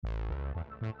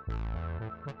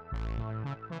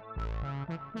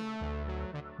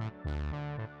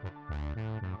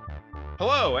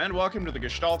Hello, and welcome to the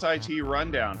Gestalt IT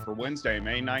Rundown for Wednesday,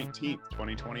 May 19th,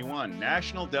 2021,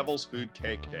 National Devil's Food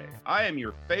Cake Day. I am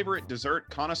your favorite dessert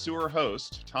connoisseur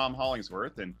host, Tom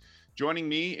Hollingsworth, and joining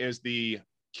me is the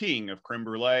king of creme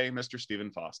brulee, Mr. Stephen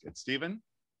Foskett. Stephen,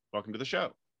 welcome to the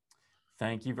show.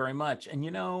 Thank you very much. And you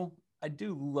know, I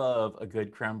do love a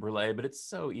good creme brulee, but it's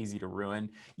so easy to ruin.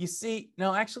 You see,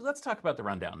 no, actually, let's talk about the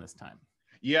rundown this time.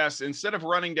 Yes, instead of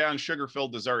running down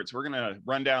sugar-filled desserts, we're going to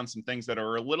run down some things that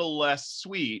are a little less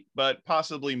sweet, but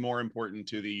possibly more important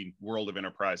to the world of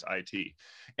enterprise IT.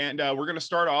 And we're going to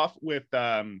start off with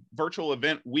Virtual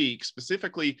Event Week,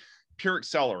 specifically Pure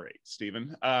Accelerate,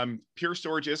 Stephen. Pure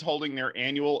Storage is holding their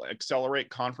annual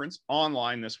Accelerate conference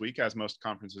online this week, as most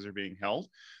conferences are being held.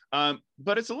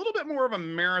 But it's a little bit more of a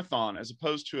marathon as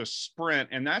opposed to a sprint,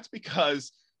 and that's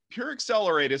because Pure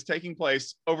Accelerate is taking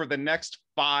place over the next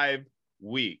 5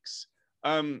 weeks.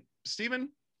 Stephen,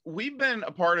 we've been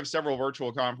a part of several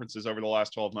virtual conferences over the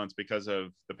last 12 months because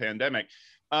of the pandemic.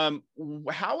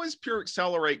 How is Pure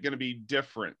Accelerate going to be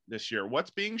different this year? What's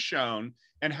being shown?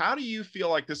 And how do you feel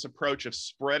like this approach of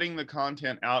spreading the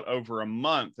content out over a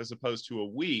month as opposed to a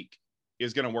week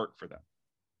is going to work for them?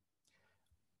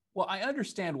 Well, I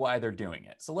understand why they're doing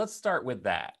it. So let's start with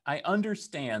that. I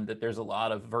understand that there's a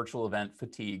lot of virtual event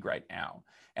fatigue right now.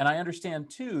 And I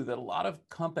understand too that a lot of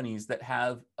companies that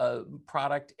have a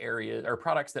product area or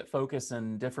products that focus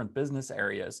in different business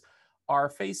areas are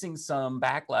facing some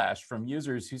backlash from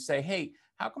users who say, hey,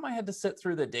 how come I had to sit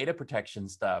through the data protection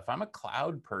stuff? I'm a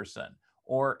cloud person.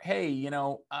 Or, hey, you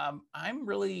know, I'm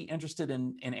really interested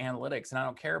in analytics and I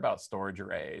don't care about storage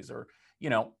arrays, or, you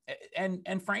know,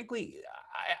 and frankly,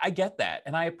 I get that.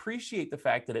 And I appreciate the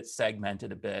fact that it's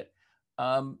segmented a bit.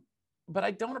 But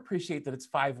I don't appreciate that it's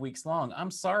 5 weeks long.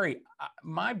 I'm sorry,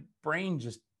 my brain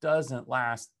just doesn't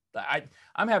last.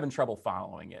 I'm having trouble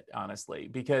following it, honestly,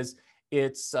 because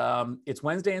it's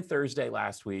Wednesday and Thursday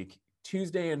last week,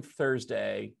 Tuesday and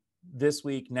Thursday this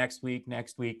week, next week,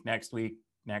 next week, next week,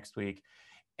 next week.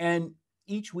 And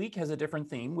each week has a different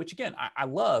theme, which again, I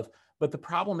love, but the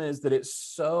problem is that it's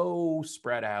so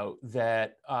spread out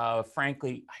that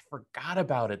frankly, I forgot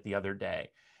about it the other day.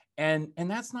 And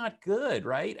that's not good,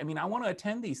 right? I mean, I want to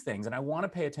attend these things and I want to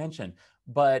pay attention,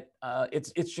 but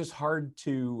it's just hard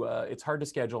to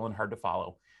schedule and hard to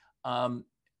follow.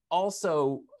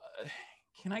 Also,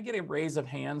 can I get a raise of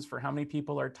hands for how many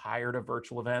people are tired of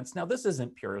virtual events? Now, this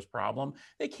isn't Pure's problem.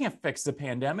 They can't fix the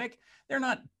pandemic. They're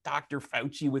not Dr.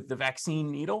 Fauci with the vaccine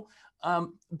needle.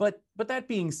 But that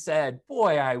being said,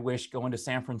 boy, I wish going to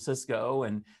San Francisco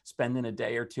and spending a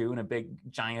day or two in a big,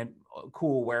 giant,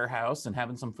 cool warehouse and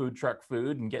having some food truck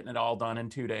food and getting it all done in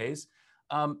 2 days.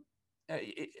 I'm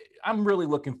really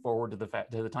looking forward to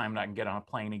the time that I can get on a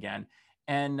plane again.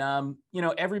 And, you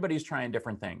know, everybody's trying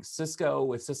different things. Cisco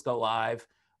with Cisco Live,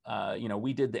 you know,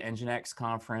 we did the NGINX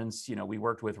conference, you know, we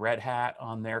worked with Red Hat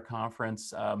on their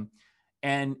conference,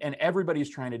 and everybody's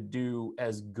trying to do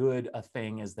as good a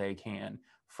thing as they can.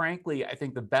 Frankly, I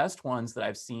think the best ones that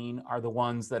I've seen are the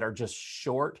ones that are just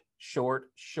short,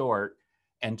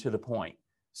 and to the point.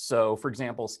 So for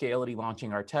example, Scality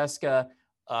launching Artesca,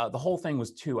 the whole thing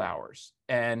was 2 hours.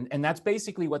 And that's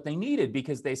basically what they needed,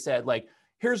 because they said, like,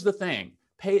 here's the thing,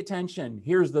 pay attention,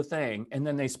 here's the thing. And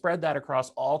then they spread that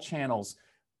across all channels.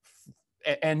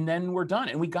 And then we're done.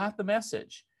 And we got the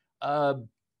message.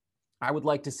 I would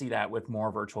like to see that with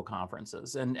more virtual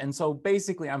conferences. And so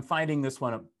basically, I'm finding this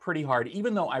one pretty hard,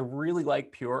 even though I really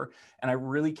like Pure and I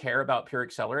really care about Pure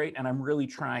Accelerate and I'm really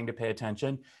trying to pay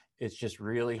attention. It's just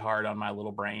really hard on my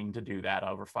little brain to do that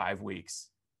over 5 weeks.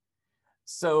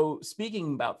 So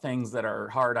speaking about things that are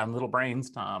hard on little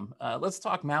brains, Tom, let's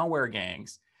talk malware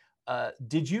gangs.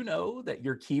 Did you know that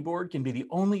your keyboard can be the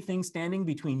only thing standing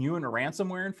between you and a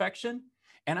ransomware infection?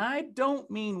 And I don't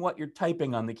mean what you're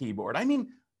typing on the keyboard. I mean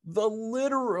the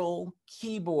literal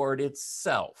keyboard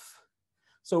itself.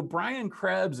 So Brian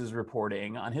Krebs is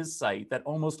reporting on his site that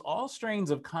almost all strains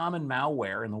of common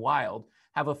malware in the wild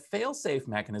have a fail-safe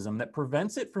mechanism that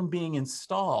prevents it from being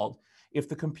installed if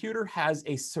the computer has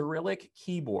a Cyrillic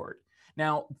keyboard.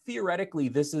 Now, theoretically,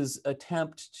 this is an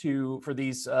attempt for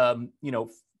these, you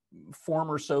know,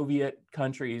 former Soviet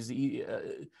countries,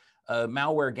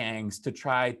 malware gangs, to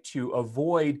try to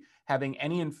avoid having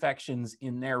any infections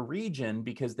in their region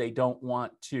because they don't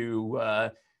want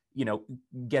to, you know,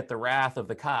 get the wrath of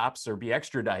the cops or be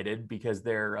extradited because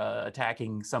they're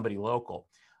attacking somebody local.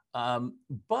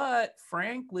 But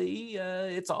frankly,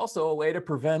 it's also a way to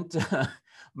prevent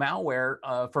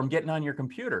malware from getting on your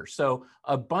computer. So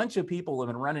a bunch of people have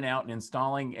been running out and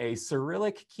installing a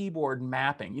Cyrillic keyboard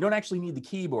mapping. You don't actually need the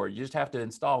keyboard. You just have to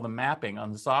install the mapping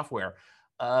on the software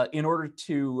in order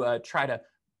to try to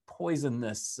poison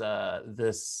this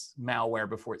malware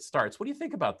before it starts. What do you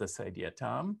think about this idea,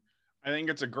 Tom? I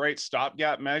think it's a great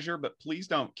stopgap measure, but please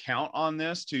don't count on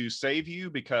this to save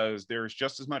you, because there's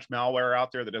just as much malware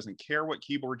out there that doesn't care what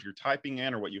keyboard you're typing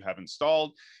in or what you have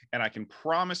installed. And I can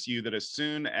promise you that as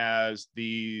soon as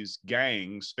these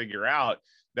gangs figure out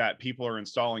that people are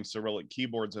installing Cyrillic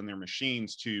keyboards on their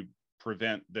machines to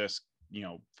prevent this,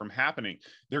 from happening,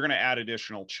 they're going to add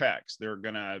additional checks. They're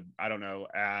going to, I don't know,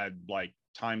 add like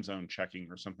time zone checking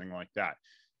or something like that.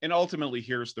 And ultimately,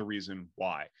 here's the reason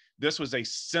why. This was a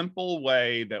simple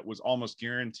way that was almost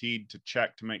guaranteed to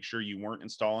check to make sure you weren't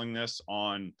installing this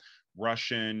on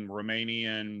Russian,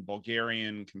 Romanian,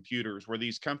 Bulgarian computers where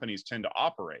these companies tend to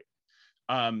operate.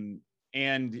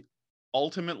 And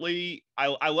ultimately,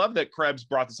 I love that Krebs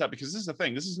brought this up, because this is the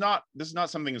thing. This is not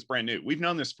something that's brand new. We've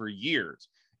known this for years.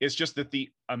 It's just that the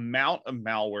amount of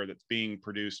malware that's being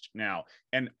produced now,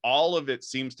 and all of it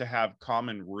seems to have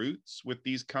common roots with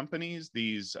these companies,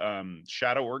 these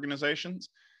shadow organizations.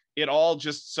 It all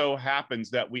just so happens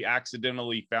that we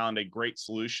accidentally found a great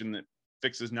solution that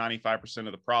fixes 95%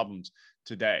 of the problems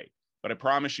today. But I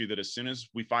promise you that as soon as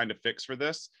we find a fix for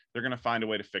this, they're going to find a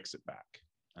way to fix it back.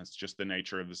 That's just the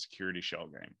nature of the security shell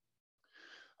game.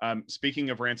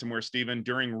 Speaking of ransomware, Stephen,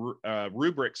 during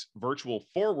Rubrik's virtual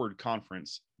Forward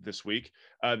conference this week,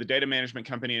 the data management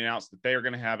company announced that they are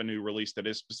going to have a new release that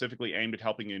is specifically aimed at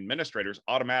helping administrators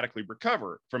automatically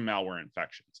recover from malware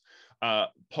infections.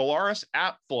 Polaris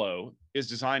AppFlow is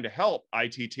designed to help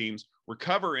IT teams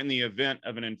recover in the event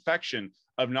of an infection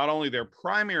of not only their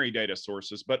primary data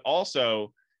sources, but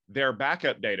also their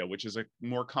backup data, which is a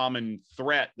more common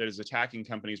threat that is attacking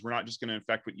companies. We're not just going to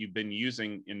infect what you've been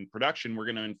using in production. We're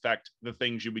going to infect the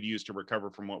things you would use to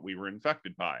recover from what we were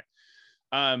infected by.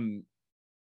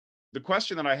 The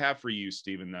question that I have for you,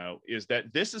 Stephen, though, is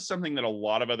that this is something that a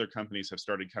lot of other companies have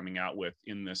started coming out with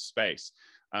in this space.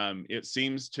 It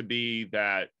seems to be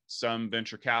that some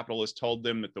venture capitalists told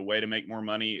them that the way to make more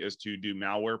money is to do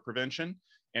malware prevention.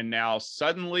 And now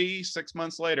suddenly, 6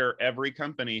 months later, every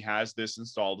company has this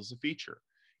installed as a feature.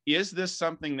 Is this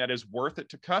something that is worth it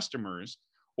to customers,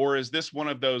 or is this one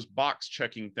of those box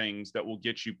checking things that will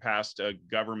get you past a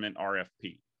government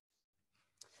RFP?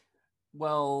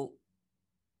 Well,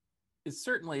 it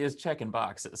certainly is checking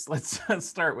boxes. Let's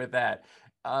start with that.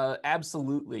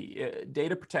 Absolutely.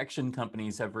 Data protection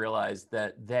companies have realized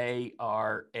that they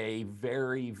are a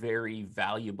very, very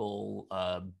valuable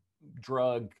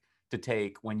drug to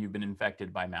take when you've been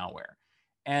infected by malware.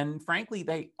 And frankly,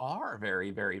 they are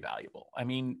very, very valuable. I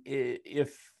mean,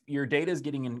 if your data is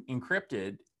getting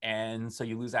encrypted and so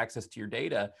you lose access to your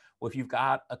data, well, if you've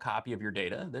got a copy of your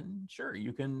data, then sure,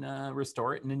 you can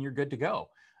restore it and then you're good to go.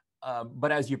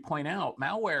 But as you point out,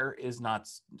 malware is not,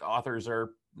 authors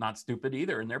are not stupid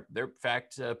either. And they're in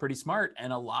fact pretty smart.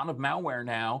 And a lot of malware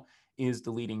now is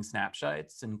deleting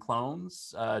snapshots and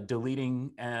clones,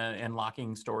 deleting and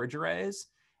locking storage arrays,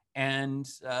 and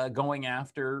going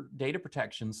after data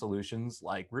protection solutions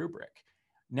like Rubrik.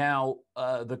 Now,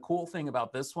 the cool thing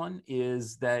about this one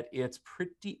is that it's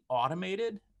pretty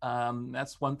automated.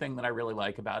 That's one thing that I really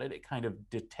like about it. It kind of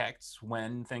detects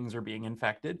when things are being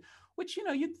infected, which,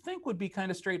 you'd think would be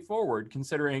kind of straightforward,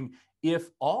 considering if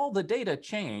all the data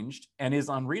changed and is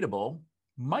unreadable,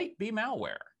 might be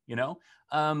malware.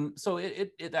 So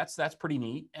that's pretty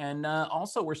neat. And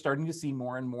also, we're starting to see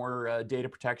more and more data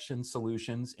protection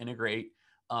solutions integrate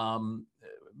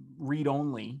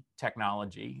read-only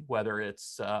technology, whether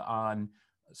it's on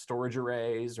storage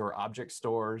arrays or object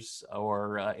stores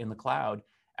or in the cloud,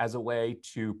 as a way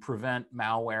to prevent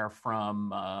malware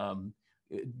from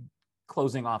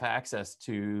closing off access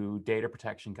to data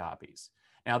protection copies.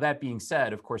 Now, that being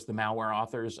said, of course, the malware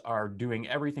authors are doing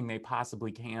everything they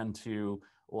possibly can to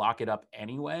lock it up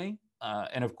anyway.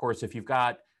 And of course, if you've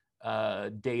got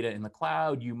data in the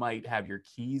cloud, you might have your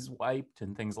keys wiped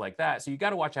and things like that. So you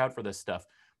got to watch out for this stuff.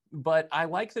 But I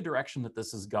like the direction that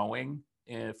this is going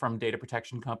from data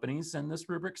protection companies, and this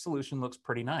Rubrik solution looks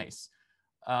pretty nice.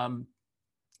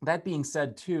 That being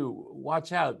said, too,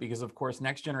 watch out, because of course,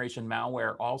 next generation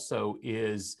malware also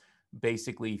is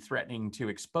basically threatening to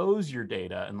expose your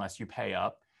data unless you pay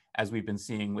up, as we've been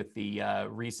seeing with the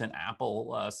recent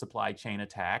Apple supply chain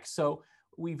attack. So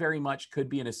we very much could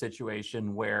be in a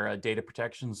situation where a data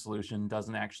protection solution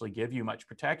doesn't actually give you much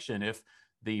protection if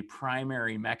the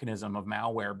primary mechanism of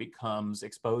malware becomes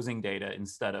exposing data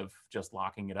instead of just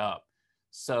locking it up.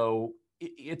 So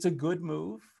it's a good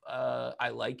move. I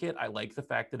like it. I like the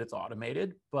fact that it's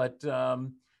automated, but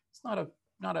it's not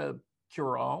a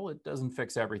cure-all. It doesn't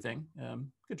fix everything.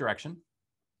 Good direction.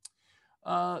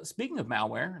 Speaking of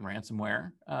malware and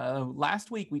ransomware,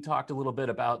 last week we talked a little bit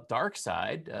about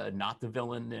DarkSide, not the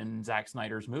villain in Zack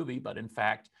Snyder's movie, but in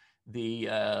fact the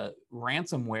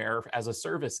ransomware as a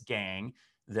service gang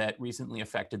that recently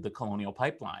affected the Colonial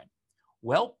Pipeline.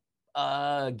 Well,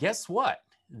 guess what?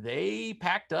 They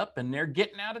packed up and they're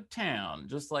getting out of town,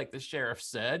 just like the sheriff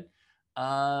said.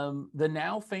 The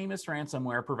now famous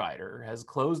ransomware provider has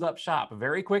closed up shop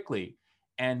very quickly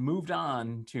and moved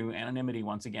on to anonymity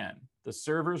once again. The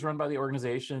servers run by the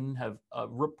organization have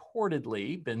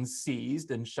reportedly been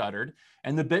seized and shuttered,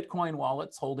 and the Bitcoin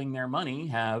wallets holding their money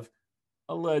have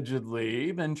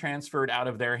allegedly been transferred out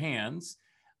of their hands.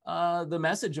 The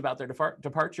message about their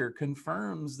departure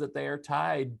confirms that they are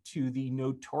tied to the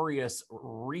notorious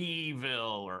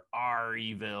Revil or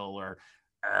R-Evil or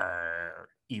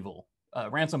evil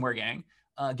ransomware gang.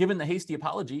 Given the hasty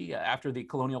apology after the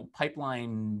Colonial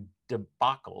Pipeline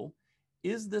debacle,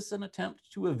 is this an attempt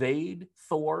to evade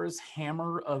Thor's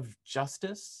hammer of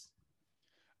justice?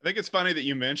 I think it's funny that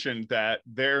you mentioned that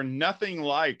they're nothing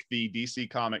like the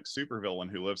DC Comics supervillain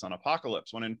who lives on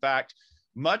Apokolips, when in fact,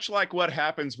 much like what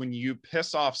happens when you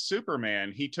piss off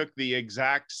Superman, he took the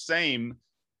exact same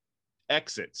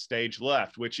exit, stage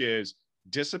left, which is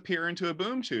disappear into a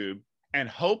boom tube and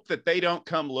hope that they don't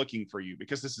come looking for you,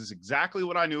 because this is exactly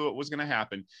what I knew it was going to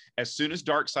happen. As soon as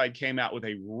DarkSide came out with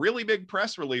a really big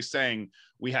press release saying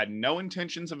we had no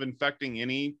intentions of infecting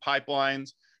any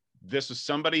pipelines, this was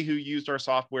somebody who used our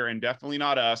software and definitely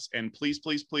not us, and please,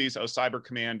 please, please, oh Cyber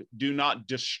Command, do not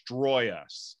destroy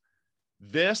us.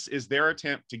 This is their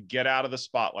attempt to get out of the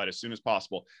spotlight as soon as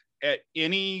possible. At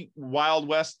any Wild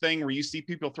West thing where you see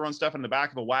people throwing stuff in the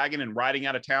back of a wagon and riding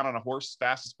out of town on a horse as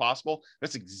fast as possible,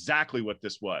 that's exactly what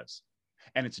this was.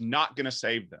 And it's not going to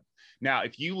save them. Now,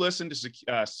 if you listen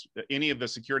to any of the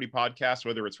security podcasts,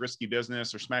 whether it's Risky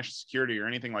Business or Smash Security or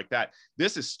anything like that,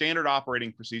 this is standard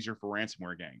operating procedure for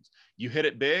ransomware gangs. You hit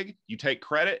it big, you take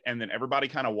credit, and then everybody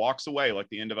kind of walks away like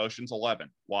the end of Ocean's 11.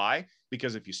 Why?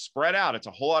 Because if you spread out, it's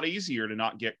a whole lot easier to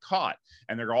not get caught.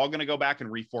 And they're all going to go back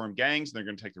and reform gangs. And they're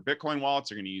going to take their Bitcoin wallets.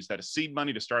 They're going to use that as seed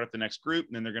money to start up the next group.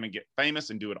 And then they're going to get famous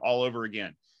and do it all over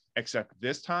again. Except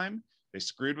this time, they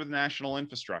screwed with national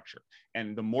infrastructure.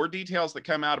 And the more details that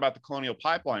come out about the Colonial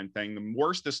Pipeline thing, the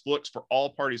worse this looks for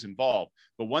all parties involved.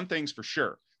 But one thing's for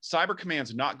sure, Cyber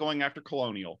Command's not going after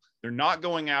Colonial. They're not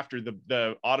going after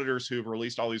the auditors who have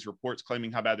released all these reports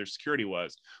claiming how bad their security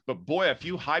was. But boy, a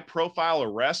few high-profile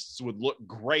arrests would look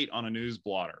great on a news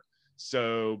blotter.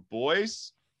 So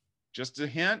boys, just a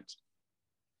hint,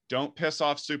 don't piss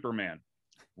off Superman.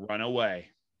 Run away.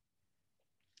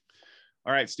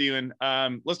 All right, Stephen,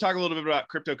 let's talk a little bit about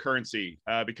cryptocurrency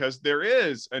because there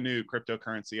is a new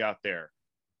cryptocurrency out there.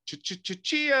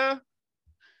 Chia,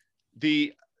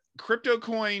 the crypto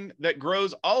coin that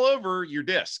grows all over your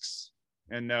disks.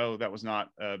 And no, that was not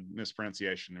a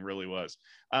mispronunciation. It really was.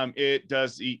 It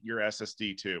does eat your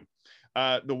SSD too.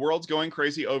 The world's going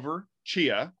crazy over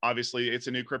Chia. Obviously, it's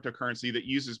a new cryptocurrency that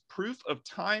uses proof of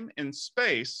time and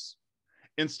space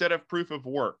instead of proof of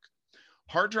work.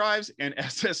 Hard drives and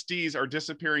SSDs are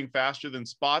disappearing faster than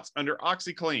spots under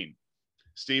OxyClean.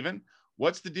 Stephen,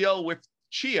 what's the deal with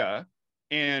Chia?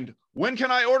 And when can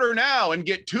I order now and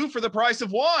get 2 for the price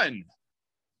of 1?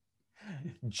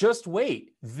 Just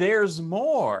wait, there's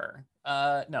more.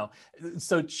 No.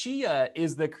 So Chia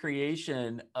is the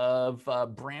creation of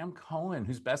Bram Cohen,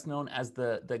 who's best known as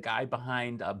the guy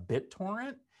behind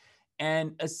BitTorrent.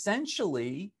 And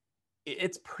essentially,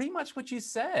 it's pretty much what you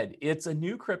said. It's a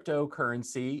new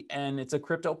cryptocurrency, and it's a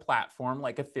crypto platform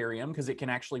like Ethereum because it can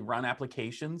actually run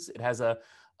applications. It has a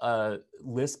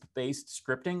Lisp-based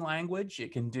scripting language.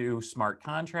 It can do smart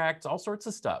contracts, all sorts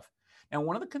of stuff. Now,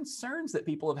 one of the concerns that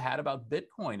people have had about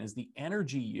Bitcoin is the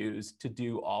energy used to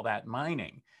do all that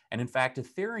mining. And in fact,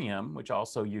 Ethereum, which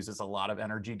also uses a lot of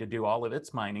energy to do all of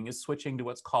its mining, is switching to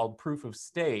what's called proof of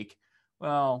stake.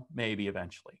 Well, maybe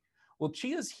eventually. Well,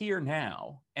 Chia's here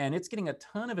now, and it's getting a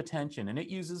ton of attention, and it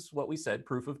uses what we said,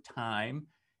 proof of time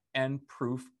and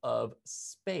proof of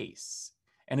space.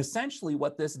 And essentially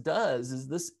what this does is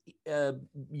this,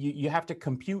 you have to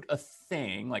compute a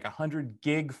thing, like 100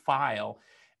 gig file,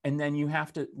 and then you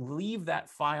have to leave that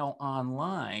file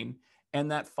online, and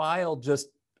that file just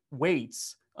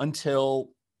waits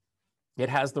until it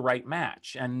has the right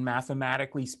match. And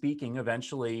mathematically speaking,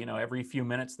 eventually, every few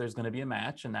minutes there's going to be a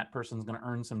match, and that person's going to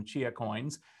earn some Chia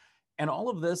coins. And all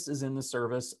of this is in the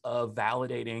service of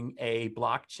validating a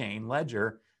blockchain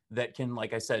ledger that can,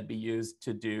 like I said, be used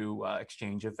to do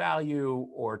exchange of value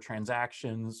or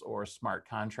transactions or smart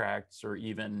contracts or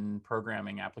even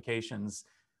programming applications,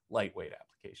 lightweight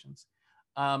applications.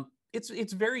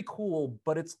 It's very cool,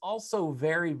 but it's also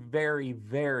very, very,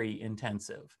 very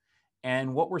intensive.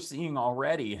 And what we're seeing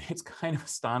already, it's kind of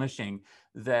astonishing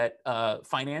that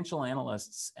financial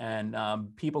analysts and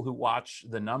people who watch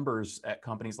the numbers at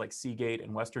companies like Seagate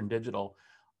and Western Digital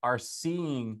are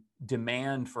seeing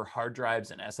demand for hard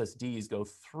drives and SSDs go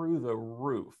through the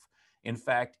roof. In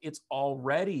fact, it's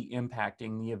already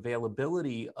impacting the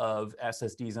availability of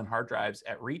SSDs and hard drives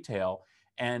at retail.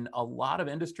 And a lot of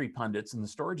industry pundits in the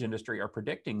storage industry are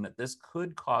predicting that this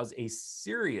could cause a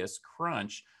serious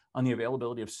crunch on the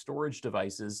availability of storage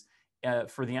devices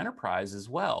for the enterprise as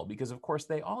well, because of course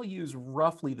they all use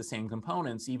roughly the same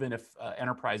components, even if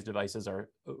enterprise devices are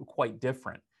quite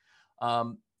different.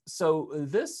 So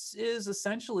this is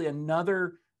essentially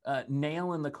another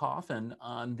nail in the coffin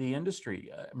on the industry.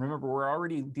 Remember, we're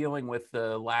already dealing with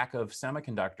the lack of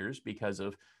semiconductors because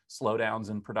of slowdowns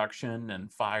in production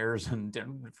and fires and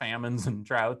famines and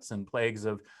droughts and plagues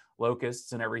of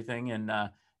locusts and everything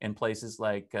in places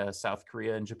like South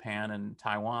Korea and Japan and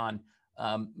Taiwan.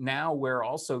 Now we're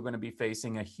also going to be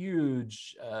facing a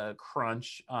huge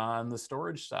crunch on the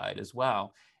storage side as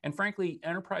well. And frankly,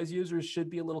 enterprise users should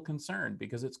be a little concerned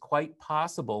because it's quite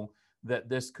possible that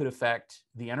this could affect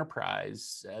the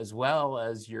enterprise as well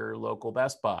as your local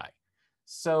Best Buy.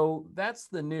 So that's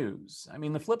the news. I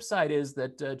mean, the flip side is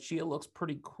that Chia looks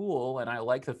pretty cool, and I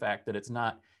like the fact that it's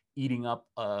not eating up,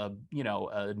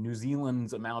 New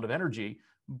Zealand's amount of energy,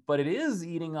 but it is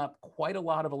eating up quite a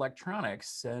lot of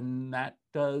electronics, and that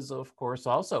does, of course,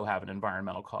 also have an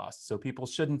environmental cost. So people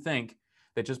shouldn't think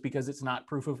that just because it's not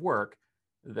proof of work,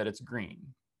 that it's green.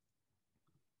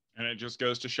 And it just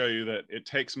goes to show you that it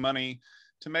takes money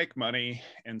to make money,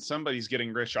 and somebody's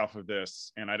getting rich off of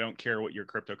this. And I don't care what your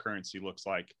cryptocurrency looks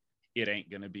like, it ain't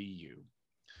going to be you.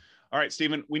 All right,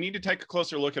 Stephen, we need to take a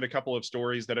closer look at a couple of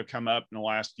stories that have come up in the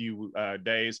last few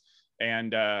days.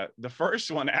 And the first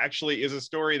one actually is a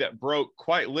story that broke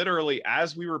quite literally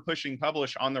as we were pushing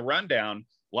publish on the rundown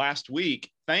last week.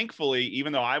 Thankfully,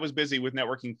 even though I was busy with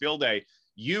Networking Field Day,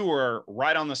 you were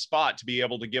right on the spot to be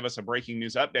able to give us a breaking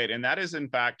news update. And that is, in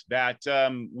fact, that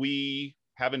we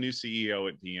have a new CEO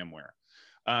at VMware.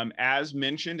 As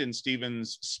mentioned in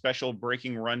Stephen's special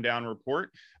breaking rundown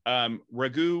report,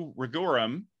 Raghu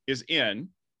Raghuram is in,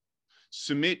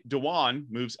 Sumit Dhawan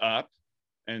moves up,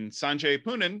 and Sanjay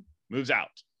Poonen moves out.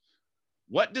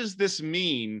 What does this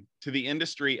mean to the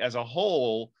industry as a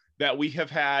whole that we have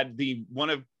had one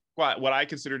of what I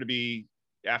consider to be,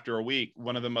 after a week,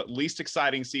 one of the least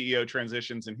exciting CEO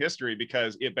transitions in history,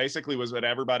 because it basically was what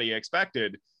everybody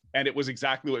expected, and it was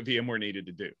exactly what VMware needed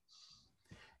to do.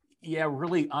 Yeah,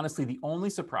 really, honestly, the only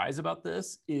surprise about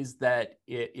this is that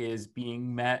it is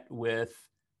being met with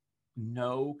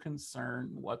no concern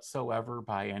whatsoever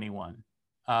by anyone.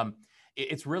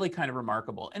 It's really kind of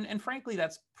remarkable. And frankly,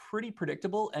 that's pretty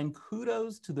predictable. And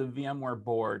kudos to the VMware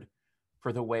board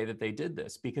for the way that they did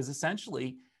this, because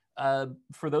essentially,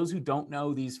 for those who don't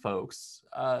know these folks,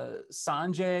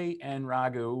 Sanjay and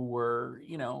Raghu were,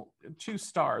 two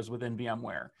stars within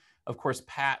VMware. Of course,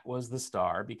 Pat was the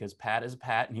star because Pat is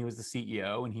Pat, and he was the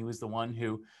CEO, and he was the one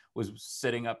who was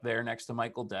sitting up there next to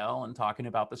Michael Dell and talking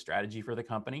about the strategy for the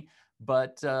company.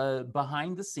 But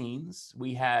behind the scenes,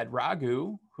 we had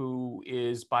Raghu, who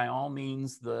is by all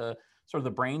means the sort of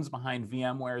the brains behind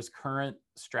VMware's current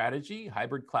strategy,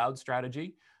 hybrid cloud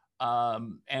strategy.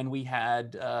 And we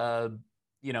had,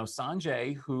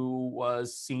 Sanjay, who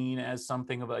was seen as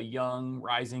something of a young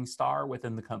rising star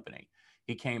within the company.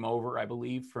 He came over, I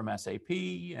believe, from SAP,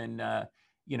 and,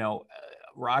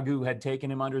 Raghu had taken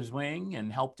him under his wing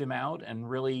and helped him out. And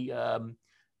really,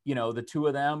 the two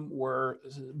of them were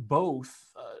both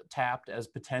tapped as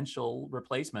potential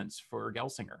replacements for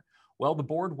Gelsinger. Well, the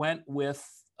board went with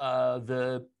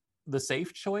the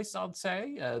safe choice, I'd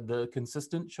say, the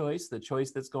consistent choice, the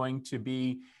choice that's going to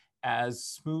be as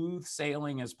smooth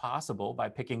sailing as possible by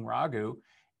picking Raghu.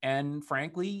 And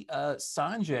frankly,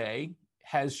 Sanjay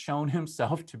has shown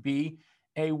himself to be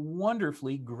a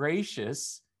wonderfully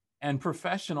gracious and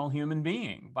professional human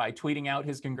being by tweeting out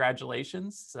his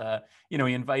congratulations. He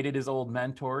invited his old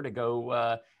mentor to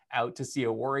go out to see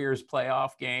a Warriors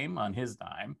playoff game on his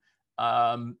dime.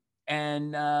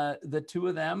 And the two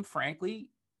of them, frankly,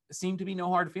 seem to be no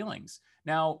hard feelings.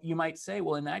 Now, you might say,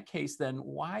 well, in that case, then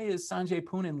why is Sanjay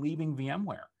Poonen leaving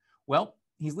VMware? Well,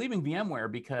 he's leaving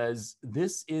VMware because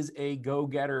this is a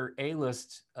go-getter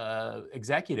A-list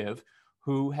executive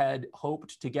who had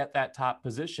hoped to get that top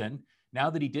position. Now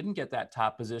that he didn't get that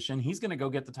top position, he's going to go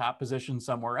get the top position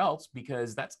somewhere else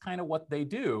because that's kind of what they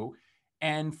do.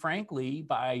 And frankly,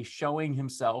 by showing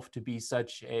himself to be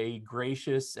such a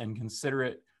gracious and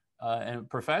considerate and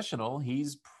professional,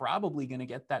 he's probably going to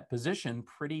get that position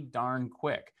pretty darn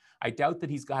quick. I doubt that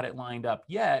he's got it lined up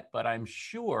yet, but I'm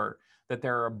sure that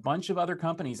there are a bunch of other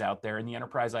companies out there in the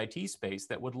enterprise IT space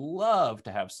that would love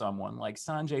to have someone like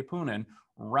Sanjay Poonen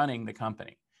running the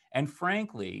company. And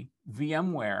frankly,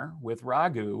 VMware with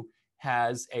Raghu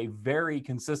has a very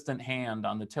consistent hand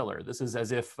on the tiller. This is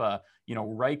as if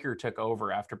Riker took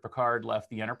over after Picard left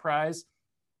the enterprise.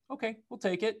 Okay, we'll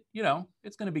take it.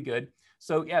 It's going to be good.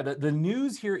 So yeah, the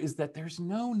news here is that there's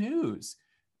no news.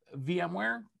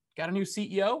 VMware got a new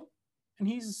CEO, and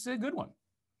he's a good one.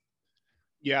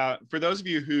 Yeah, for those of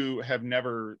you who have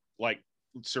never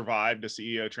survived a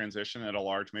CEO transition at a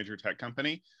large major tech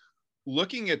company,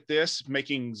 looking at this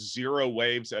making zero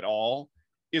waves at all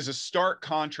is a stark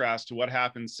contrast to what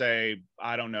happened, say,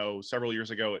 I don't know, several years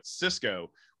ago at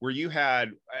Cisco, where you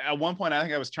had, at one point, I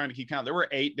think I was trying to keep count, there were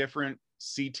 8 different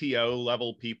CTO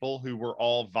level people who were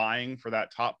all vying for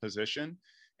that top position.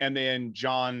 And then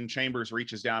John Chambers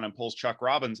reaches down and pulls Chuck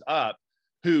Robbins up,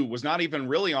 who was not even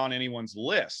really on anyone's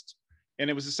list. And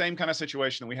it was the same kind of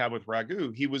situation that we had with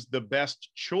Raghu. He was the best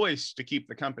choice to keep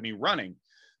the company running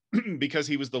because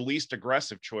he was the least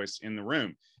aggressive choice in the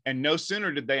room. And no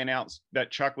sooner did they announce that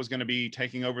Chuck was going to be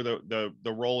taking over the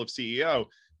role of CEO,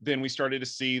 then we started to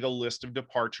see the list of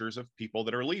departures of people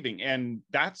that are leaving. And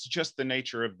that's just the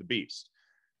nature of the beast.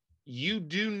 You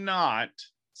do not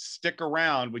stick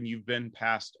around when you've been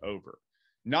passed over,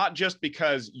 not just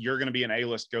because you're going to be an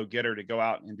A-list go-getter to go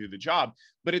out and do the job,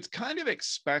 but it's kind of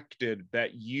expected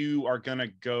that you are going to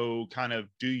go kind of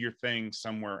do your thing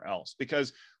somewhere else.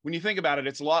 Because when you think about it,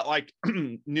 it's a lot like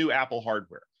new Apple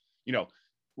hardware.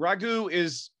 Raghu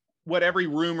is what every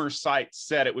rumor site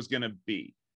said it was going to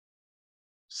be.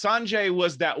 Sanjay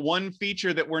was that one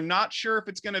feature that we're not sure if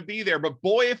it's going to be there, but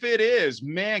boy, if it is,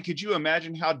 man, could you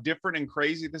imagine how different and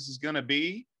crazy this is going to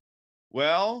be?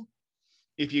 Well,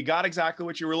 if you got exactly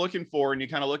what you were looking for and you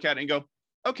kind of look at it and go,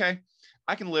 okay,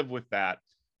 I can live with that,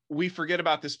 we forget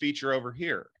about this feature over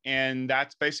here. And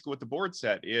that's basically what the board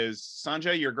said is,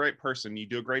 Sanjay, you're a great person. You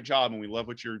do a great job. And we love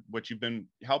what you've been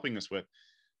helping us with,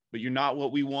 but you're not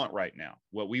what we want right now.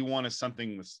 What we want is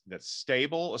something that's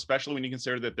stable, especially when you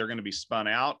consider that they're going to be spun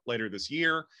out later this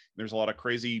year. There's a lot of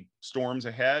crazy storms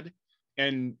ahead.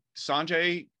 And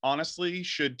Sanjay honestly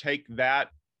should take that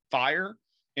fire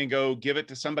and go give it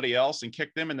to somebody else and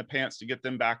kick them in the pants to get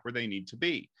them back where they need to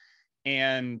be.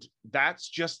 And that's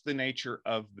just the nature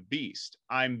of the beast.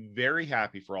 I'm very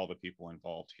happy for all the people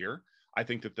involved here. I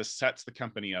think that this sets the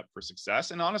company up for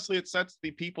success. And honestly, it sets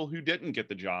the people who didn't get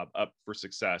the job up for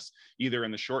success, either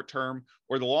in the short term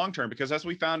or the long term. Because as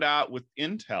we found out with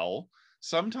Intel,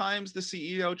 sometimes the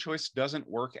CEO choice doesn't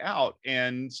work out.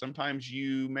 And sometimes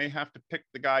you may have to pick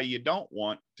the guy you don't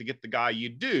want to get the guy you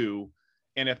do.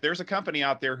 And if there's a company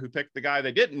out there who picked the guy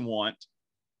they didn't want,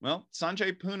 well,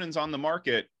 Sanjay Poonen's on the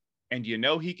market and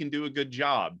he can do a good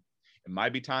job. It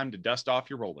might be time to dust off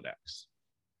your Rolodex.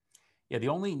 Yeah, the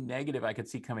only negative I could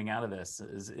see coming out of this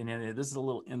is, and this is a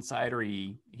little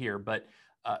insidery here, but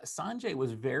Sanjay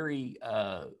was very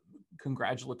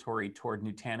congratulatory toward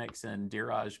Nutanix and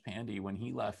Dheeraj Pandey when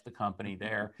he left the company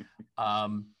there.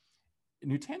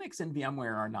 Nutanix and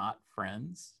VMware are not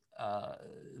friends.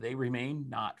 They remain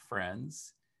not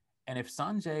friends. And if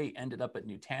Sanjay ended up at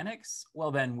Nutanix,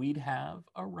 well, then we'd have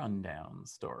a rundown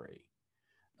story.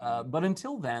 But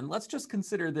until then, let's just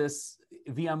consider this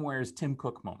VMware's Tim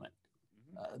Cook moment.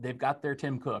 They've got their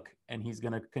Tim Cook, and he's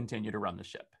going to continue to run the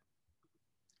ship.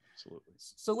 Absolutely.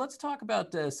 So let's talk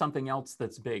about something else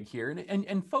that's big here.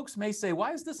 And folks may say,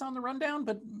 why is this on the rundown?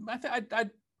 But I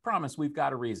promise we've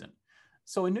got a reason.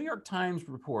 So a New York Times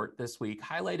report this week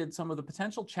highlighted some of the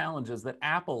potential challenges that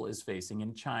Apple is facing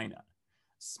in China.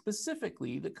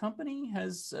 Specifically, the company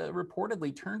has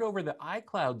reportedly turned over the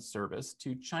iCloud service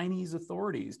to Chinese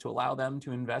authorities to allow them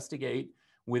to investigate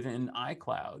within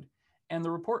iCloud. And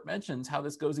the report mentions how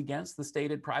this goes against the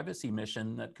stated privacy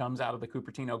mission that comes out of the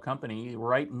Cupertino company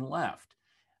right and left.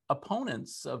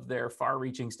 Opponents of their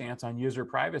far-reaching stance on user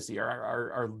privacy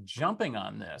are jumping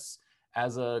on this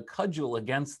as a cudgel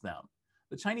against them.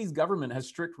 The Chinese government has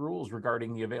strict rules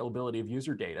regarding the availability of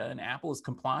user data, and Apple is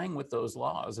complying with those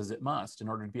laws as it must in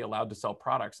order to be allowed to sell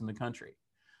products in the country.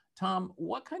 Tom,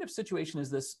 what kind of situation is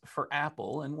this for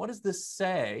Apple, and what does this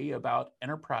say about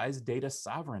enterprise data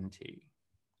sovereignty?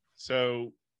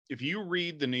 So if you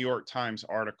read the New York Times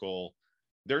article,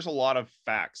 there's a lot of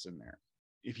facts in there.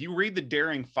 if you read the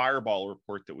Daring Fireball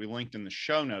report that we linked in the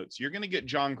show notes, you're going to get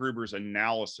John Gruber's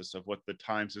analysis of what the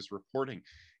Times is reporting.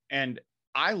 And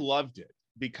I loved it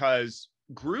because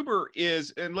Gruber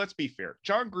is, and let's be fair,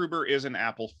 John Gruber is an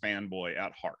Apple fanboy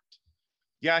at heart.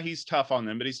 Yeah, he's tough on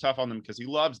them, but he's tough on them because he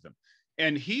loves them.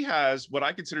 And he has what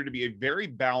I consider to be a very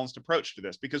balanced approach to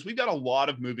this, because we've got a lot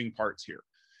of moving parts here.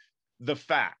 The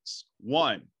facts: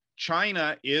 one,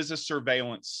 China is a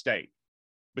surveillance state.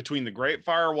 Between the Great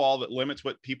Firewall that limits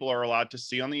what people are allowed to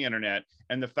see on the internet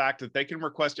and the fact that they can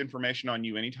request information on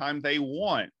you anytime they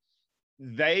want,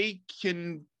 they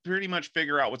can pretty much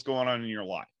figure out what's going on in your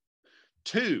life.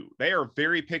 Two, they are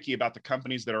very picky about the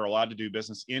companies that are allowed to do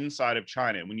business inside of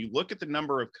China. And when you look at the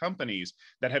number of companies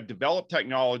that have developed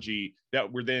technology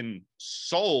that were then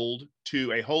sold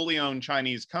to a wholly owned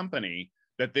Chinese company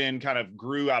that then kind of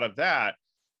grew out of that,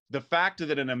 the fact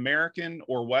that an American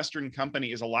or Western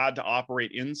company is allowed to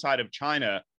operate inside of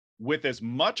China with as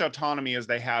much autonomy as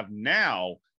they have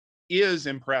now is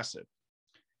impressive.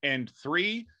 And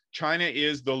three, China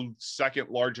is the second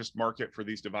largest market for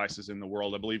these devices in the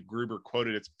world. I believe Gruber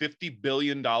quoted it's $50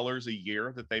 billion a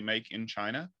year that they make in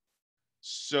China.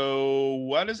 So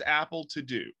what is Apple to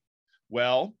do?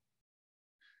 Well,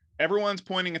 everyone's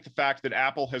pointing at the fact that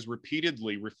Apple has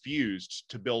repeatedly refused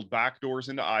to build backdoors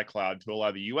into iCloud to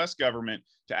allow the US government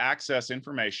to access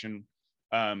information,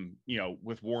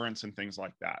 with warrants and things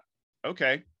like that.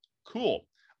 Okay, cool.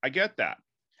 I get that.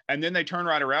 And then they turn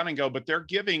right around and go, but they're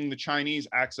giving the Chinese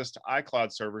access to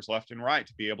iCloud servers left and right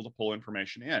to be able to pull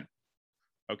information in.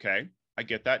 Okay, I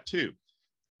get that too.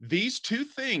 These two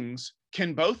things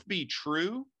can both be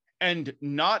true and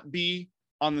not be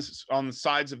on the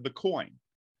sides of the coin.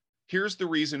 Here's the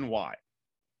reason why.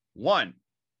 One,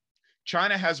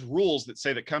 China has rules that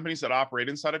say that companies that operate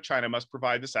inside of China must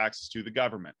provide this access to the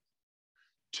government.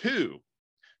 Two,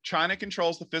 China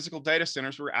controls the physical data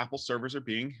centers where Apple servers are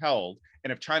being held.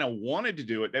 And if China wanted to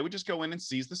do it, they would just go in and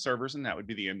seize the servers, and that would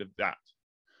be the end of that.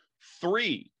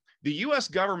 Three, the US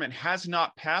government has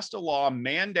not passed a law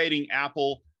mandating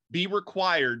Apple be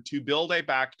required to build a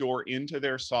backdoor into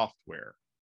their software.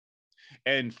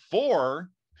 And four,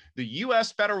 the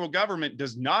US federal government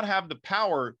does not have the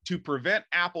power to prevent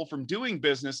Apple from doing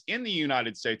business in the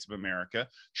United States of America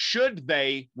should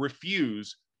they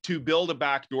refuse to build a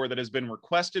backdoor that has been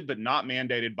requested but not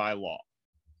mandated by law.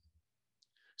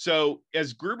 So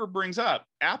as Gruber brings up,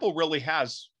 Apple really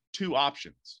has two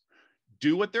options: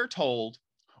 do what they're told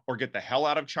or get the hell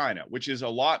out of China, which is a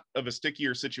lot of a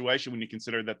stickier situation when you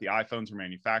consider that the iPhones are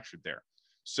manufactured there.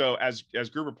 So as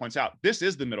Gruber points out, this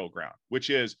is the middle ground, which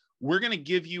is we're going to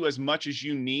give you as much as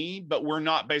you need, but we're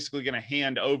not basically going to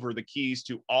hand over the keys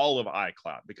to all of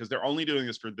iCloud because they're only doing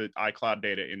this for the iCloud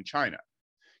data in China.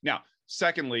 Now,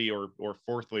 secondly, or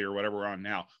fourthly, or whatever we're on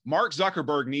now, Mark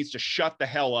Zuckerberg needs to shut the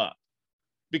hell up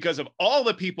because of all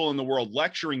the people in the world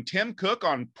lecturing Tim Cook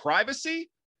on privacy.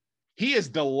 He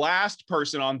is the last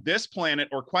person on this planet,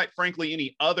 or quite frankly,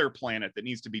 any other planet, that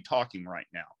needs to be talking right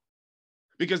now.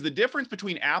 Because the difference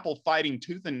between Apple fighting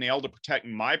tooth and nail to protect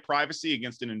my privacy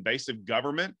against an invasive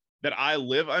government that I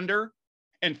live under,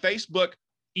 and Facebook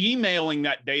emailing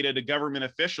that data to government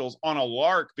officials on a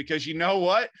lark because you know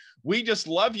what? We just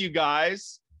love you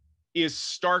guys, is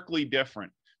starkly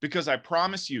different. Because I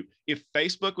promise you, if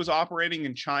Facebook was operating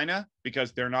in China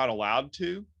because they're not allowed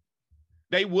to,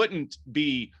 they wouldn't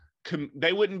be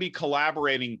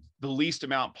collaborating the least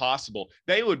amount possible.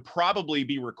 They would probably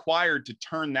be required to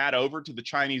turn that over to the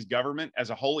Chinese government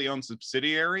as a wholly owned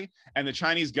subsidiary, and the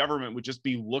Chinese government would just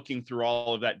be looking through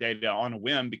all of that data on a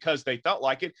whim because they felt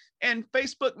like it, and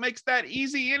Facebook makes that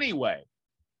easy anyway.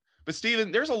 But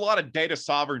Stephen, there's a lot of data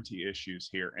sovereignty issues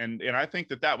here, and I think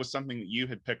that was something that you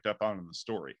had picked up on in the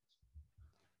story.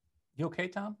 You okay,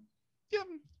 Tom? Yeah,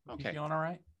 okay. You feeling all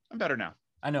right? I'm better now.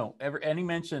 I know any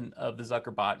mention of the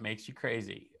Zuckerbot makes you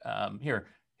crazy.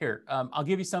 Here, I'll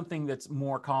give you something that's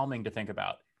more calming to think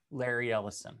about. Larry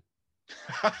Ellison.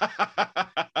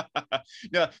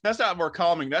 No, that's not more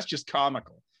calming. That's just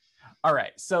comical. All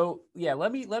right. So yeah,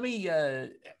 let me.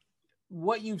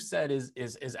 What you've said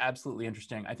is absolutely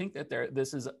interesting. I think that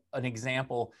this is an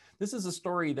example. This is a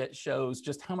story that shows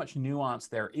just how much nuance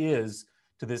there is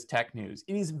to this tech news.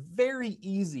 It is very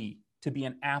easy to be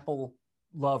an Apple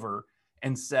lover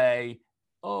and say,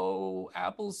 oh,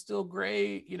 Apple's still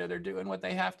great. You know, they're doing what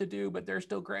they have to do, but they're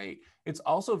still great. It's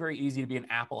also very easy to be an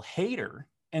Apple hater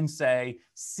and say,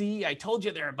 see, I told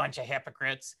you they're a bunch of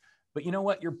hypocrites. But you know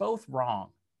what? You're both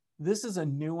wrong. This is a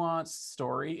nuanced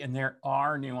story, and there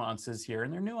are nuances here,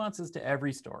 and there are nuances to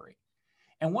every story.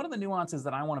 And one of the nuances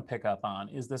that I want to pick up on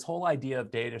is this whole idea of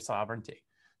data sovereignty.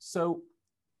 So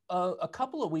a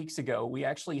couple of weeks ago, we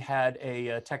actually had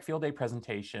a Tech Field Day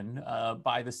presentation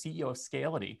by the CEO of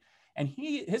Scality. And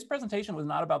his presentation was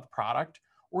not about the product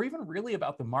or even really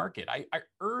about the market. I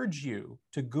urge you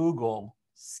to Google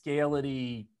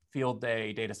Scality Field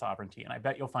Day Data Sovereignty, and I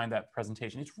bet you'll find that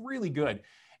presentation. It's really good.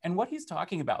 And what he's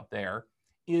talking about there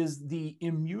is the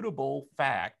immutable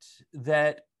fact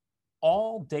that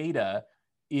all data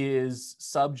is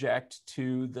subject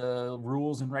to the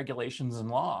rules and regulations and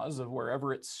laws of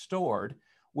wherever it's stored,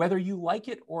 whether you like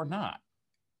it or not.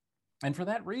 And for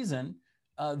that reason,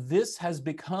 this has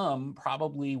become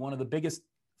probably one of the biggest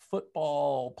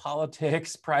football,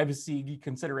 politics, privacy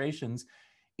considerations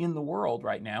in the world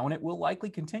right now, and it will likely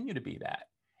continue to be that.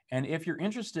 And if you're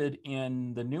interested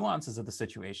in the nuances of the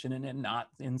situation and not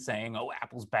in saying, oh,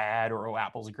 Apple's bad or oh,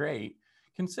 Apple's great,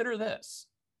 consider this.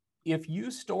 If you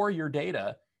store your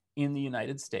data in the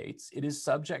United States, it is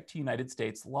subject to United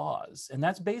States laws. And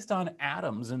that's based on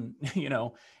atoms. And,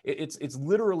 it's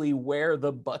literally where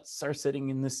the butts are sitting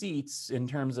in the seats in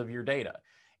terms of your data.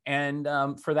 And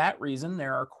for that reason,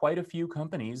 there are quite a few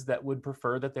companies that would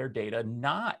prefer that their data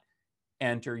not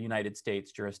enter United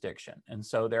States jurisdiction. And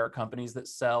so there are companies that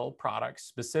sell products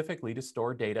specifically to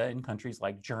store data in countries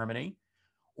like Germany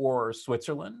or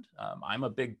Switzerland. I'm a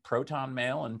big Proton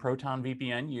Mail and Proton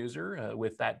VPN user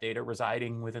with that data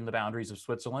residing within the boundaries of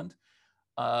Switzerland.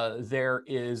 There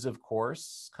is, of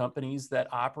course, companies that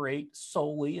operate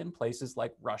solely in places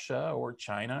like Russia or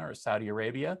China or Saudi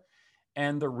Arabia.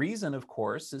 And the reason, of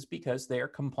course, is because they are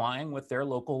complying with their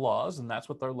local laws, and that's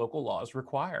what their local laws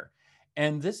require.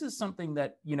 And this is something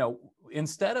that,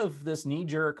 instead of this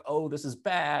knee-jerk, oh, this is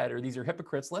bad, or these are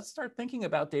hypocrites, let's start thinking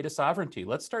about data sovereignty.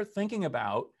 Let's start thinking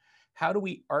about how do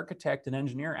we architect and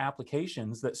engineer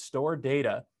applications that store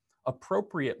data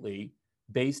appropriately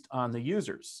based on the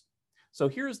users. So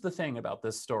here's the thing about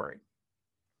this story.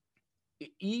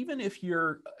 Even if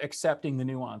you're accepting the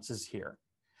nuances here,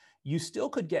 you still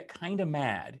could get kind of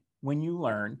mad when you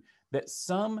learn that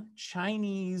some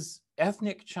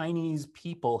ethnic Chinese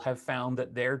people have found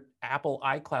that their Apple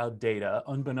iCloud data,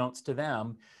 unbeknownst to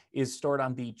them, is stored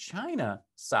on the China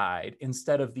side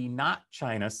instead of the not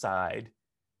China side,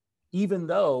 even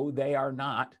though they are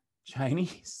not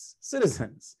Chinese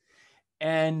citizens.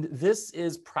 And this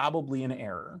is probably an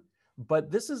error,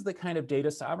 but this is the kind of data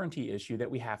sovereignty issue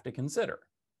that we have to consider.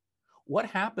 What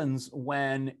happens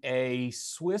when a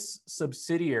Swiss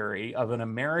subsidiary of an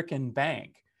American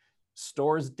bank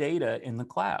stores data in the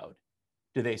cloud?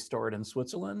 Do they store it in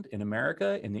Switzerland, in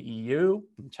America, in the EU,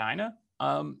 in China?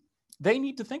 They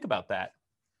need to think about that.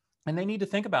 And they need to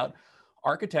think about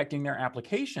architecting their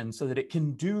application so that it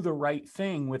can do the right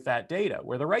thing with that data,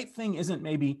 where the right thing isn't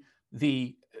maybe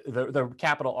the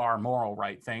capital R moral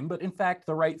right thing, but in fact,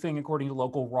 the right thing according to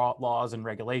local laws and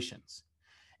regulations.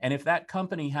 And if that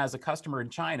company has a customer in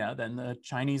China, then the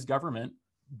Chinese government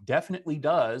definitely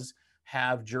does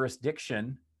have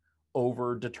jurisdiction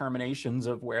over determinations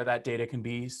of where that data can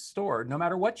be stored, no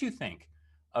matter what you think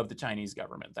of the Chinese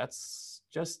government. That's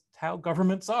just how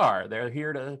governments are. They're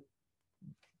here to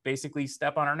basically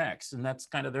step on our necks, and that's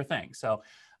kind of their thing. So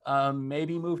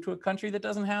maybe move to a country that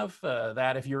doesn't have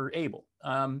that if you're able.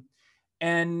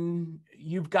 And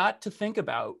you've got to think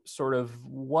about sort of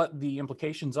what the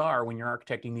implications are when you're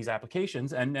architecting these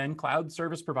applications, and then cloud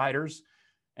service providers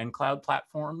and cloud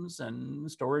platforms and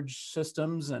storage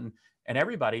systems and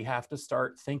everybody have to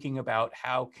start thinking about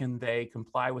how can they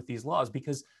comply with these laws.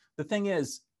 Because the thing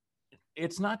is,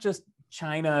 it's not just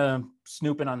China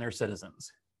snooping on their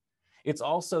citizens. It's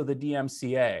also the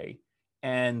DMCA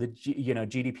and the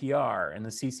GDPR and the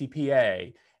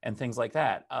CCPA and things like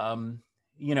that.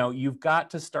 You've got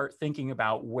to start thinking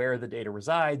about where the data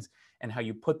resides and how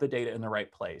you put the data in the right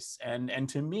place. And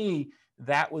to me,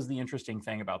 that was the interesting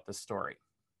thing about this story.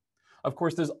 Of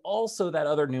course, there's also that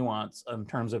other nuance in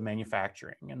terms of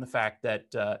manufacturing and the fact that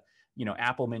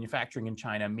Apple manufacturing in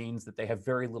China means that they have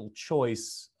very little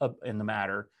choice in the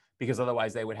matter, because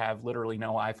otherwise they would have literally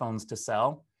no iPhones to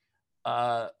sell.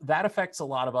 That affects a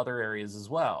lot of other areas as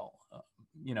well.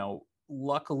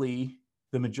 Luckily,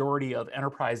 the majority of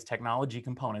enterprise technology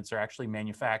components are actually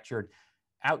manufactured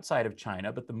outside of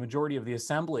China, but the majority of the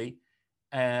assembly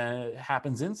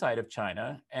happens inside of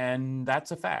China, and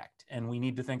that's a fact. And we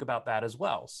need to think about that as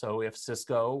well. So if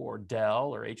Cisco or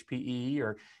Dell or HPE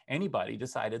or anybody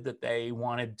decided that they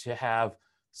wanted to have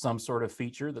some sort of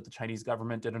feature that the Chinese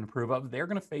government didn't approve of, they're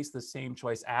going to face the same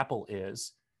choice Apple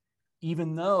is,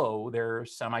 even though their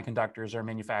semiconductors are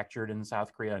manufactured in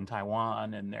South Korea and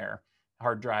Taiwan, and their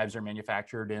hard drives are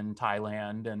manufactured in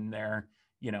Thailand, and their,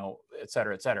 et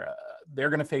cetera, et cetera. They're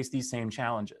going to face these same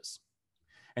challenges.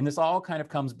 And this all kind of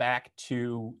comes back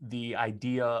to the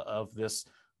idea of this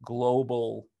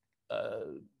global,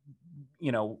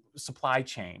 supply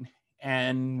chain.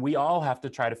 And we all have to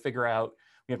try to figure out,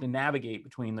 we have to navigate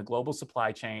between the global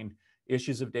supply chain,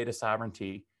 issues of data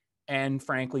sovereignty, and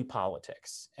frankly,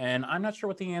 politics. And I'm not sure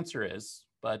what the answer is,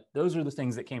 but those are the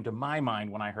things that came to my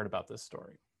mind when I heard about this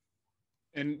story.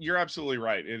 And you're absolutely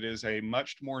right. It is a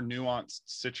much more nuanced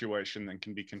situation than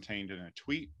can be contained in a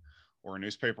tweet or a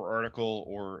newspaper article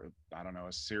or, I don't know,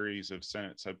 a series of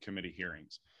Senate subcommittee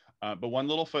hearings. But one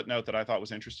little footnote that I thought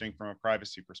was interesting from a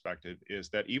privacy perspective is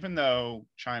that even though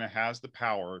China has the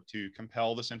power to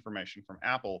compel this information from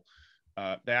Apple,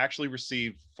 they actually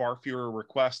receive far fewer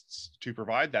requests to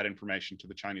provide that information to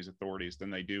the Chinese authorities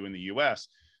than they do in the US,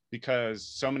 because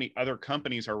so many other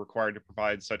companies are required to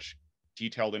provide such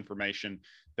detailed information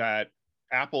that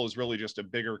Apple is really just a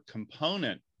bigger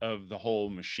component of the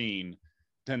whole machine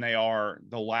than they are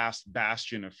the last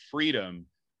bastion of freedom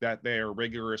that they are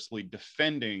rigorously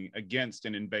defending against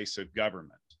an invasive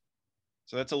government.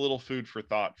 So that's a little food for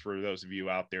thought for those of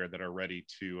you out there that are ready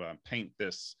to paint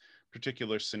this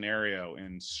particular scenario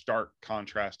in stark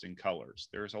contrasting colors.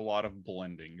 There's a lot of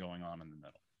blending going on in the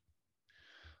middle.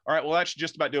 All right, well, that should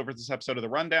just about do it for this episode of The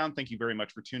Rundown. Thank you very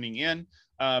much for tuning in.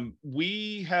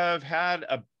 We have had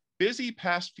a busy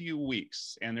past few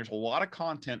weeks, and there's a lot of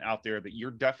content out there that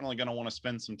you're definitely going to want to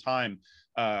spend some time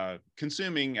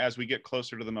consuming as we get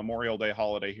closer to the Memorial Day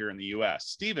holiday here in the US.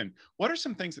 Stephen, what are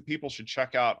some things that people should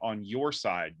check out on your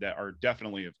side that are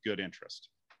definitely of good interest?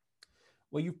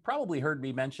 Well, you've probably heard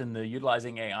me mention the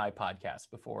Utilizing AI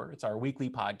podcast before. It's our weekly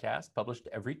podcast published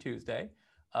every Tuesday.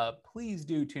 Please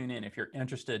do tune in if you're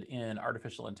interested in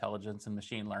artificial intelligence and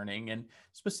machine learning, and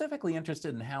specifically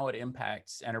interested in how it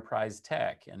impacts enterprise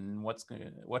tech and what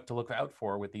to look out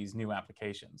for with these new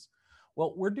applications.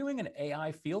 Well, we're doing an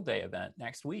AI Field Day event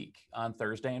next week on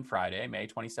Thursday and Friday, May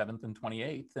 27th and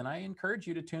 28th, and I encourage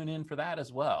you to tune in for that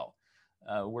as well.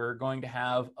 We're going to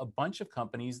have a bunch of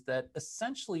companies that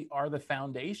essentially are the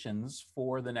foundations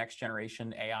for the next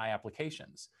generation AI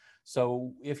applications.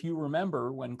 So if you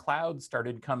remember when cloud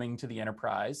started coming to the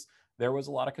enterprise, there was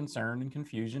a lot of concern and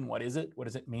confusion. What is it? What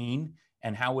does it mean?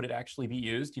 And how would it actually be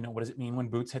used? What does it mean when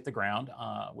boots hit the ground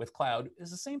with cloud?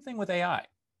 It's the same thing with AI.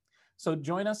 So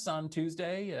join us on on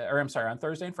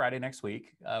Thursday and Friday next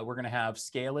week. We're going to have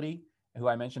Scality, who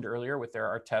I mentioned earlier, with their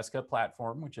Artesca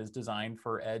platform, which is designed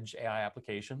for edge AI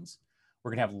applications.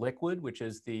 We're going to have Liquid, which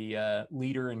is the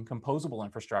leader in composable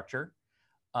infrastructure.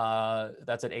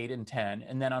 That's at 8 and 10.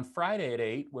 And then on Friday at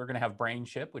 8, we're going to have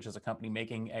BrainChip, which is a company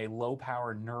making a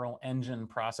low-power neural engine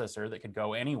processor that could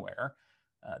go anywhere.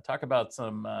 Talk about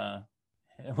some,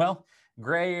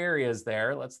 gray areas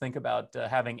there. Let's think about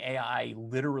having AI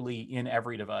literally in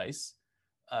every device.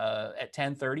 At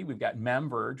 10:30, we've got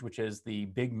MemVerge, which is the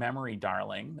big memory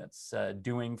darling that's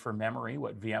doing for memory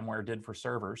what VMware did for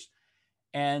servers.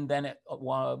 And then at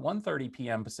 1:30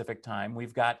 p.m. Pacific time,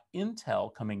 we've got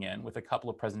Intel coming in with a couple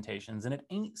of presentations, and it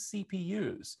ain't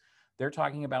CPUs. They're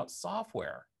talking about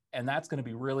software, and that's going to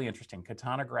be really interesting.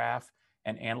 Katana Graph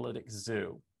and Analytics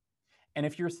Zoo. And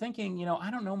if you're thinking,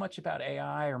 I don't know much about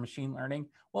AI or machine learning,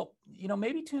 well,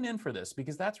 maybe tune in for this,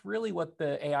 because that's really what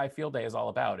the AI Field Day is all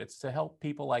about. It's to help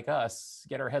people like us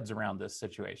get our heads around this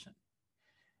situation.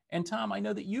 And Tom, I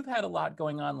know that you've had a lot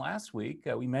going on last week.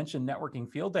 We mentioned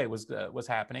Networking Field Day was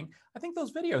happening. I think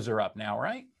those videos are up now,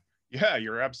 right? Yeah,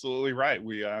 you're absolutely right.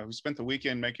 We spent the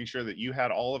weekend making sure that you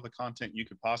had all of the content you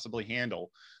could possibly handle.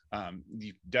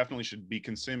 You definitely should be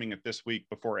consuming it this week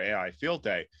before AI Field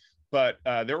Day. But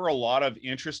there were a lot of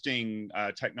interesting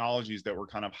technologies that were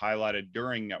kind of highlighted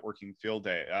during Networking Field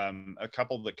Day. A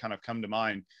couple that kind of come to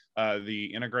mind,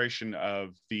 the integration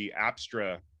of the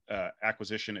Apstra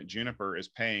acquisition at Juniper is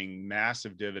paying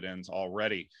massive dividends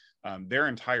already. Their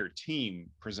entire team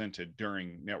presented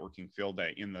during Networking Field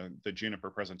Day in the Juniper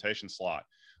presentation slot.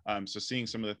 So seeing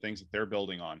some of the things that they're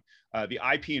building on. The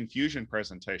IP Infusion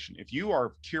presentation. If you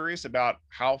are curious about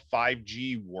how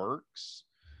 5G works,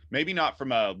 maybe not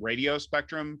from a radio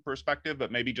spectrum perspective, but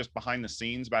maybe just behind the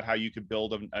scenes about how you could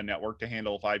build a network to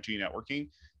handle 5G networking,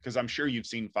 because I'm sure you've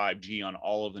seen 5G on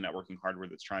all of the networking hardware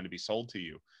that's trying to be sold to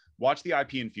you. Watch the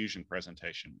IP Infusion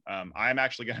presentation. I'm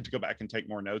actually going to have to go back and take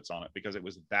more notes on it because it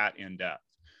was that in depth.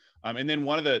 And then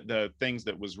one of the things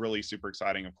that was really super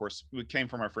exciting, of course, came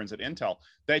from our friends at Intel.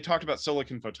 They talked about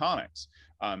silicon photonics.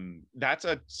 That's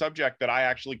a subject that I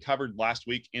actually covered last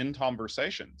week in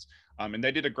Tomversations. And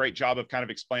they did a great job of kind of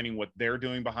explaining what they're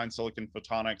doing behind silicon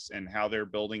photonics and how they're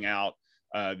building out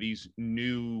these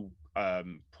new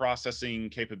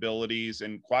processing capabilities.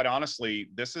 And quite honestly,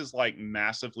 this is like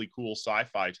massively cool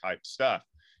sci-fi type stuff.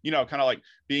 kind of like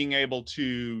being able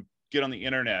to get on the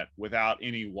internet without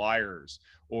any wires,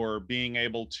 or being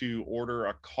able to order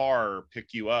a car,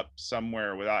 pick you up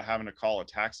somewhere without having to call a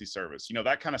taxi service,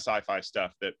 that kind of sci-fi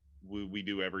stuff that we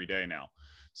do every day now.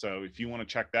 So if you want to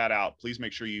check that out, please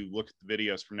make sure you look at the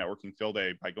videos from Networking Field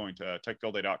Day by going to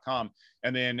techfieldday.com.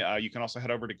 And then you can also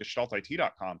head over to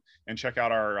gestaltit.com and check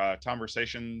out our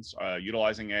conversations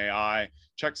utilizing AI,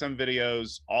 check some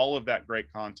videos, all of that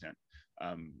great content.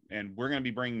 And we're going to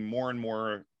be bringing more and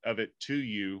more of it to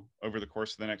you over the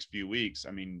course of the next few weeks.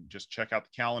 I mean, just check out the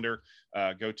calendar,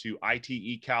 go to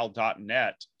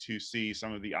itecal.net to see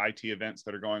some of the IT events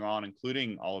that are going on,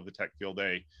 including all of the Tech Field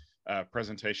Day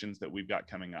presentations that we've got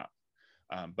coming up.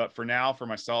 But for now, for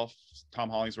myself, Tom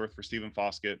Hollingsworth, for Stephen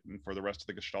Foskett, and for the rest of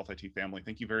the Gestalt IT family,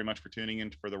 thank you very much for tuning in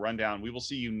for the rundown. We will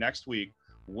see you next week,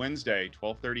 Wednesday,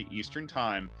 12:30 Eastern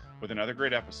Time, with another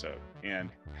great episode. And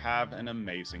have an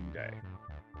amazing day.